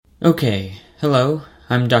Okay, hello,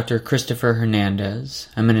 I'm Dr. Christopher Hernandez.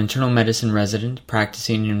 I'm an internal medicine resident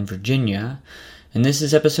practicing in Virginia, and this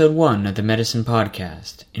is episode 1 of the Medicine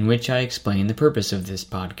Podcast, in which I explain the purpose of this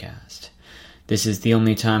podcast. This is the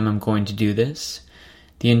only time I'm going to do this.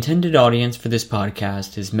 The intended audience for this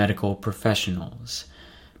podcast is medical professionals,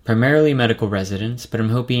 primarily medical residents, but I'm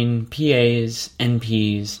hoping PAs,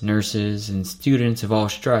 NPs, nurses, and students of all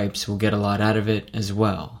stripes will get a lot out of it as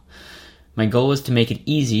well. My goal is to make it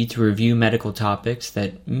easy to review medical topics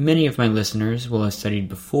that many of my listeners will have studied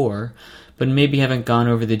before, but maybe haven't gone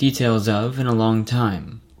over the details of in a long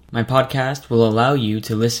time. My podcast will allow you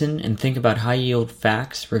to listen and think about high-yield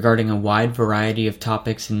facts regarding a wide variety of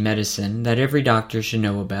topics in medicine that every doctor should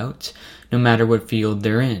know about, no matter what field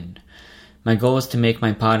they're in. My goal is to make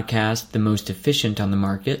my podcast the most efficient on the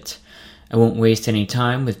market. I won't waste any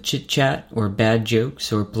time with chit-chat or bad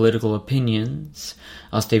jokes or political opinions.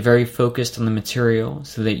 I'll stay very focused on the material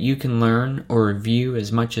so that you can learn or review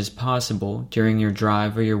as much as possible during your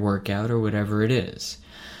drive or your workout or whatever it is.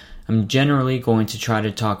 I'm generally going to try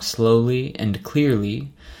to talk slowly and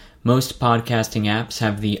clearly. Most podcasting apps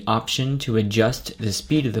have the option to adjust the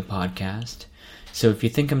speed of the podcast, so if you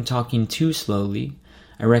think I'm talking too slowly,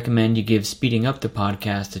 I recommend you give speeding up the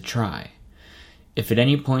podcast a try. If at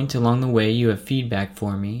any point along the way you have feedback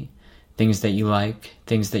for me, things that you like,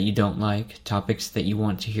 things that you don't like, topics that you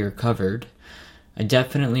want to hear covered, I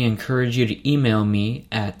definitely encourage you to email me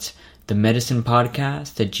at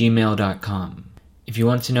themedicinepodcast@gmail.com. If you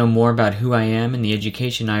want to know more about who I am and the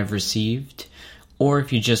education I've received, or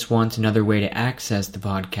if you just want another way to access the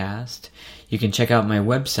podcast, you can check out my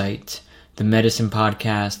website,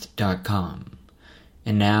 themedicinepodcast.com.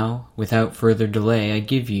 And now, without further delay, I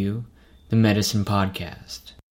give you the Medicine Podcast.